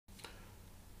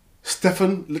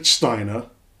Stefan Lichtsteiner,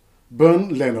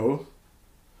 Bernd Leno,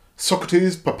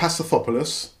 Sokratis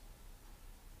PAPASTATHOPOLOUS.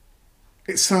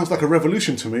 It sounds like a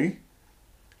revolution to me.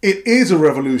 It is a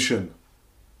revolution.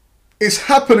 It's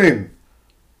happening.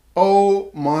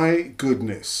 Oh my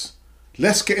goodness.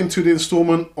 Let's get into the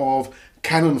instalment of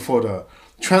Cannon Fodder.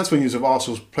 Transfer news of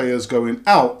Arsenal's players going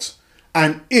out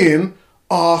and in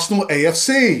Arsenal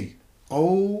AFC.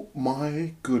 Oh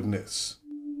my goodness.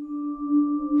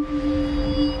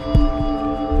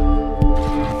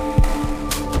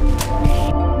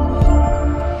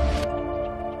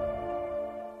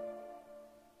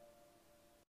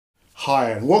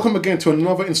 Hi and welcome again to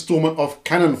another instalment of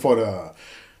Cannon Fodder.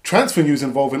 Transfer news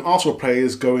involving Arsenal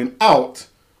players going out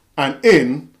and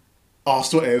in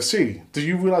Arsenal AFC. Did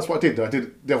you realise what I did? I did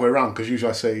it the other way around because usually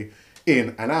I say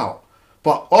in and out.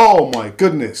 But oh my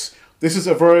goodness, this is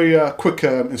a very quick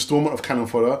instalment of Cannon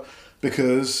Fodder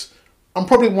because I'm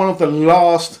probably one of the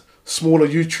last smaller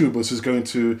YouTubers who's going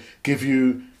to give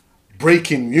you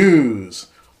breaking news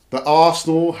that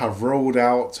Arsenal have rolled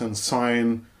out and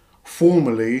signed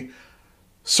formally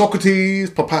Sokratis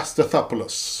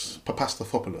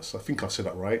PAPASTATHOPOLOUS. I think I said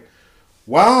that right.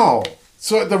 Wow.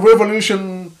 So the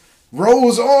revolution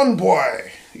rolls on,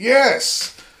 boy.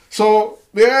 Yes. So,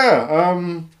 yeah,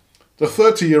 the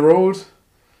 30-year-old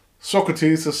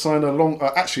Sokratis has signed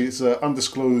a actually it's an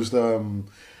undisclosed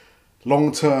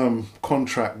long-term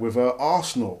contract with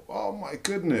Arsenal. Oh, my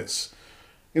goodness.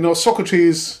 You know,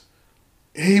 Sokratis,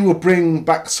 he will bring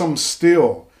back some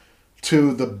steel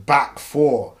to the back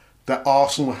four that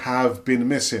Arsenal have been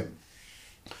missing.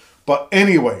 But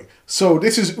anyway, so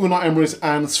this is Unai Emery's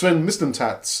and Sven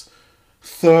Mislintat's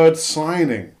third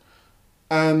signing.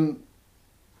 And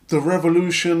the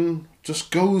revolution just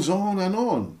goes on and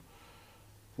on.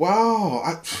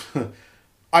 Wow,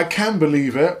 I can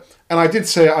believe it. And I did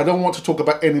say I don't want to talk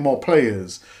about any more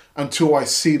players until I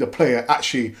see the player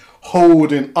actually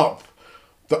holding up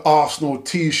the Arsenal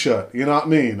t-shirt, you know what I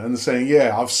mean? And saying,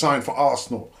 yeah, I've signed for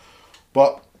Arsenal.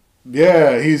 But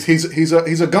yeah,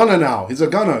 he's a gunner now. He's a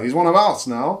gunner. He's one of us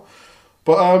now.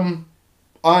 But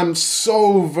I'm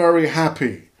so very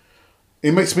happy.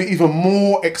 It makes me even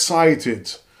more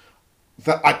excited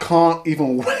that I can't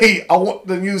even wait. I want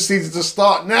the new season to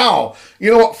start now.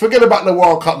 You know what? Forget about the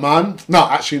World Cup, man. No,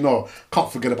 actually, no.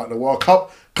 Can't forget about the World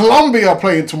Cup. Colombia are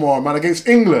playing tomorrow, man, against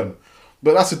England.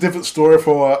 But that's a different story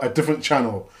for a different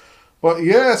channel. But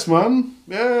yes, man.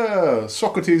 Yeah,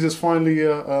 Sokratis is finally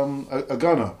a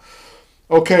gunner.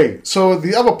 Okay, so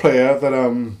the other player that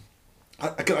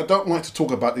I don't like to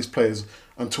talk about these players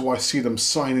until I see them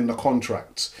signing the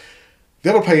contracts. The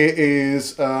other player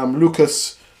is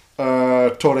Lucas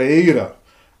Torreira,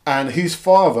 and his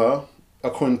father,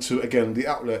 according to again the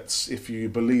outlets, if you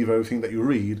believe everything that you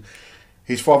read,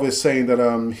 his father is saying that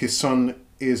his son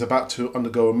is about to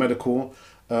undergo a medical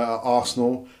at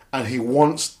Arsenal, and he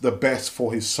wants the best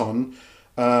for his son.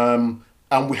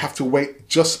 And we have to wait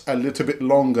just a little bit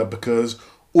longer because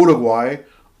Uruguay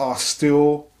are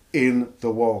still in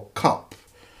the World Cup.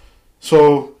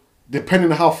 So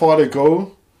depending on how far they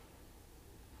go,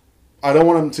 I don't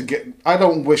want them to get. I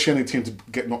don't wish any team to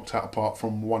get knocked out apart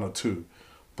from one or two.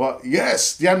 But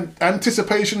yes, the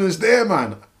anticipation is there,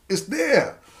 man. It's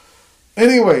there.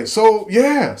 Anyway, so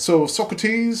yeah, so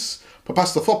Sokratis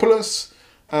PAPASTATHOPOLOUS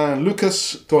and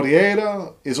Lucas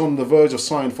Torreira is on the verge of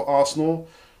signing for Arsenal,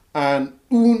 and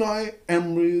Unai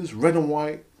Emery's red and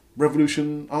white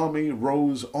revolution army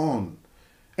rolls on.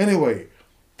 Anyway,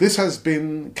 this has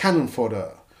been Cannon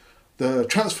Fodder, the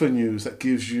transfer news that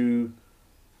gives you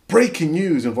breaking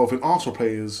news involving Arsenal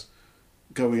players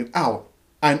going out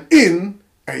and in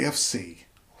AFC.